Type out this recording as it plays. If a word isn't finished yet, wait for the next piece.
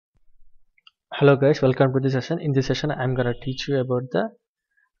Hello guys, welcome to this session. In this session, I'm gonna teach you about the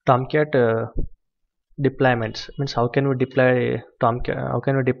Tomcat deployments. Means how can we deploy Tomcat? How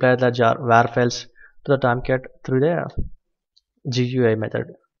can we deploy the var files to the Tomcat through the GUI method?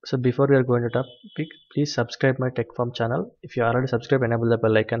 So before we are going to topic, please subscribe my TechForm channel. If you already subscribed, enable the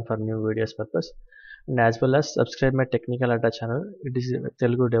bell icon for new videos purpose, and as well as subscribe my Technical Adda channel. It is a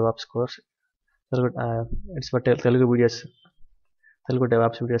Telugu DevOps course. It's for Telugu videos, Telugu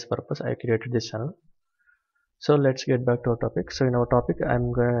DevOps videos purpose. I created this channel. So let's get back to our topic. So in our topic,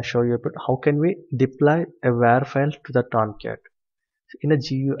 I'm going to show you about how can we deploy a var file to the Tomcat in a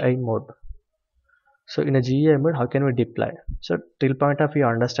GUI mode. So in a GUI mode, how can we deploy? So till point of view,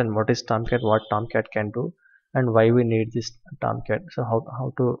 understand what is Tomcat, what Tomcat can do, and why we need this Tomcat. So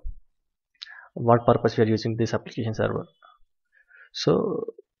how to what purpose we are using this application server. So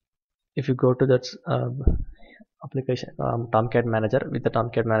if you go to that application Tomcat manager with the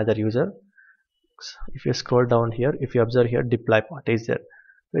Tomcat manager user, if you scroll down here, if you observe here, deploy part is there.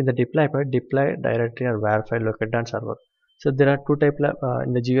 So in the deploy part, deploy directory or var file located on server. So there are two types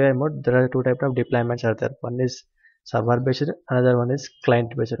in the GUI mode. There are two types of deployments are there. One is server based, another one is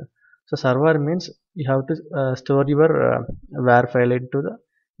client based. So server means you have to store your var file into the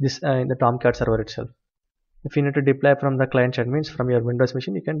in the Tomcat server itself. If you need to deploy from the client side, means from your Windows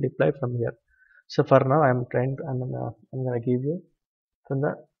machine, you can deploy from here. So for now, I'm gonna give you from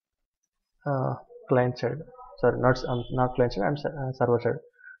the client side. Sorry, not client side. I'm server side.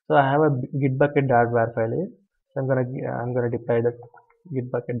 So I have a git bucket.var file here. So I'm gonna deploy that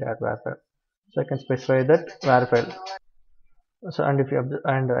git bucket.var file. So I can specify that var file. So and if you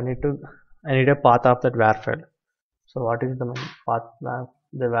and I need a path of that var file. So what is the path of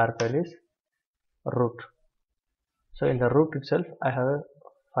the var file is root. So in the root itself, I have a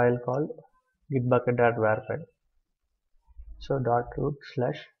file called git bucket.var file. So dot root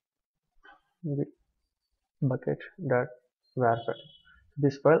slash bucket.var file.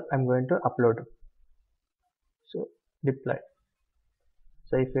 This file I'm going to upload. So deploy.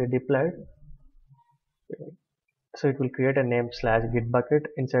 So if I deploy, so it will create a name slash git bucket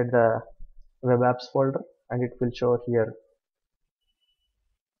inside the web apps folder, and it will show here.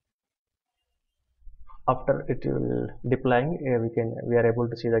 After it will deploying, we are able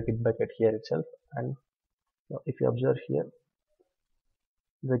to see the git bucket here itself, and if you observe here,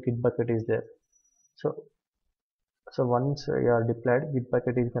 the git bucket is there. So once you are deployed, git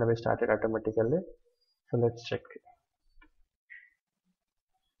bucket is going to be started automatically. So let's check.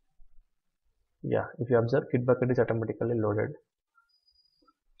 Yeah, if you observe, git bucket is automatically loaded.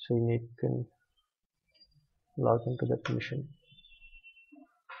 So you can log into that machine.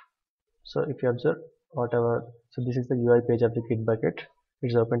 So if you observe whatever, so this is the UI page of the git bucket.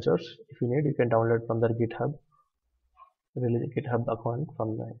 It's open source. If you need, you can download from the GitHub, release a GitHub account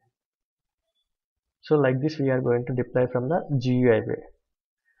from there. So like this, we are going to deploy from the GUI way.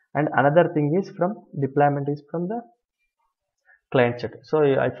 And another thing is from deployment is from the client side. So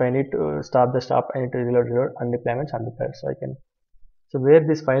if I need to stop, I need to reload and deployments undeployed. So I can. So where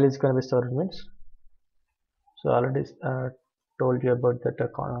this file is going to be stored means. So I already told you about that.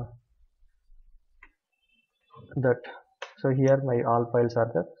 So here my all files are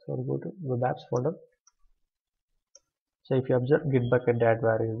there. So we'll go to web apps folder. So if you observe, git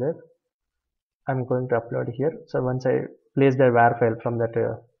bucket.var is there. I'm going to upload here. So once I place the var file from that,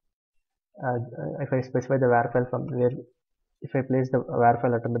 if I specify the var file from where, if I place the var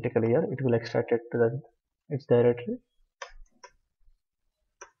file automatically here, it will extract it to its directory.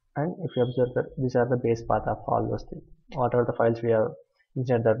 And if you observe that these are the base path of all those things, whatever the files we have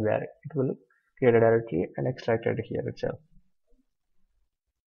inside that var, it will create a directory and extract it here itself.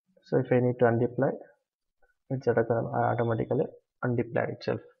 So if I need to undeploy, it's automatically undeploy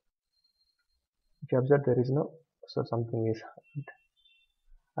itself. If you observe, there is no, so something is happened.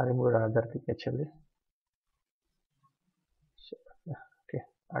 I removed another thing actually. So, yeah, okay,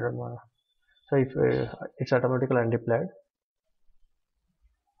 I don't want to. So if it's automatically undeployed.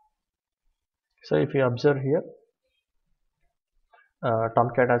 So if you observe here,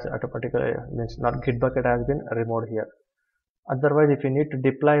 Tomcat has automatically, means not git bucket has been removed here. Otherwise, if you need to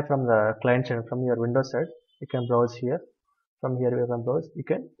deploy from the client side, from your Windows side, you can browse here. From here you can browse, you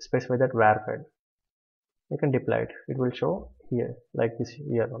can specify that var file. You can deploy it. It will show here like this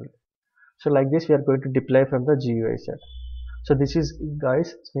here only. So like this, we are going to deploy from the GUI side. So this is,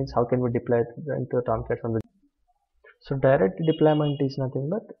 guys, means how can we deploy into Tomcat from the. So direct deployment is nothing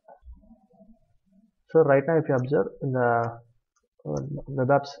but. So right now, if you observe in the web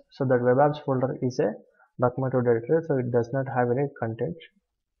apps, so that web apps folder is a documented directory, so it does not have any content.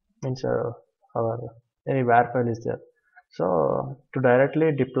 Means any var file is there. So to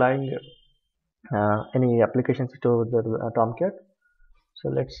directly deploying any applications to the Tomcat. So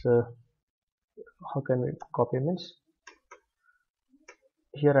let's how can we copy means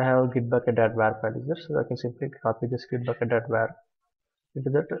here I have git bucket.var file is there, so I can simply copy this git bucket.var into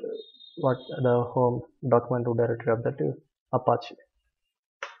that what the home document directory of that Apache.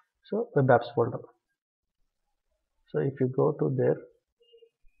 So web apps folder. So if you go to there,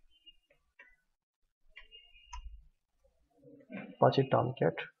 Apache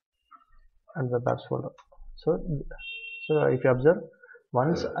Tomcat and web apps folder. So if you observe,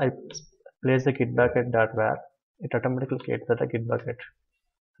 once I place the git bucket.var, it automatically creates the git bucket.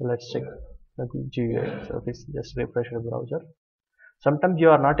 So let's check the GUI. So if just refresh the browser. Sometimes you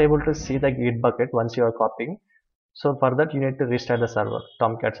are not able to see the git bucket once you are copying. So for that you need to restart the server,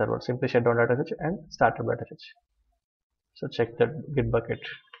 Tomcat server. Simply shut down .sh and start a .sh. So check the git bucket.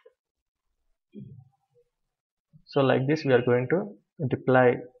 So like this we are going to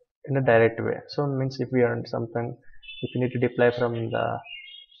deploy in a direct way. So means if we are something, if you need to deploy from the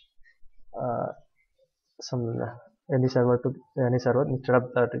some any server to any server instead of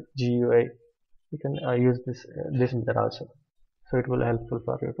that GUI, you can use this in there also. So it will helpful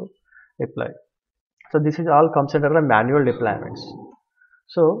for you to deploy. So this is all comes under the manual deployments.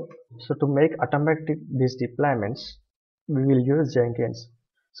 So to make automatic these deployments, we will use Jenkins.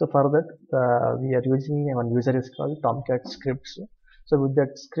 So for that we are using one user is called Tomcat scripts. So with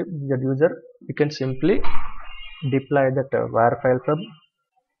that script, the user, you can simply deploy that var file from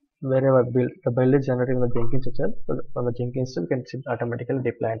wherever the build is generated in the Jenkins itself. So from the Jenkins itself, you can automatically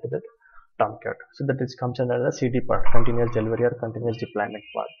deploy into the Tomcat. So that is comes under the CD part, continuous delivery or continuous deployment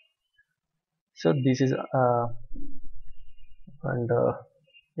part. So this is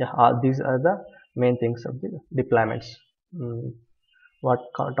yeah, these are the main things of the deployments. What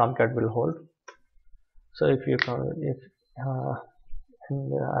Tomcat will hold. So if you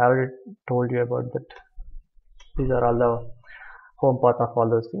I already told you about that. These are all the home part of all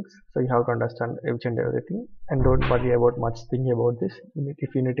those things. So you have to understand each and everything, and don't worry about much thing about this.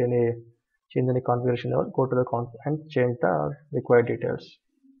 If you need any change any configuration level, go to the conf and change the required details.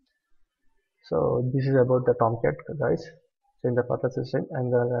 So this is about the Tomcat, guys. So in the further session, I'm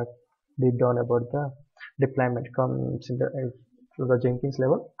gonna deep down about the deployment comes in the to the Jenkins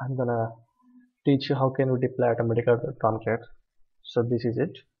level. I'm gonna teach you how can we deploy automatically the Tomcat. So this is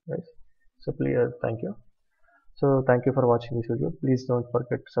it, guys. So please thank you. So thank you for watching this video. Please don't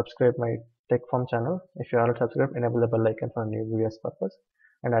forget to subscribe my Tech Farm channel. If you are not subscribed, enable the bell icon for new videos purpose,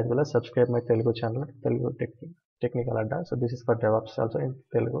 and as well as subscribe my Telugu channel, Telugu Technical Adda. So this is for DevOps also in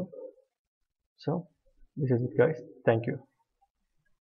Telugu. So this is it, guys. Thank you.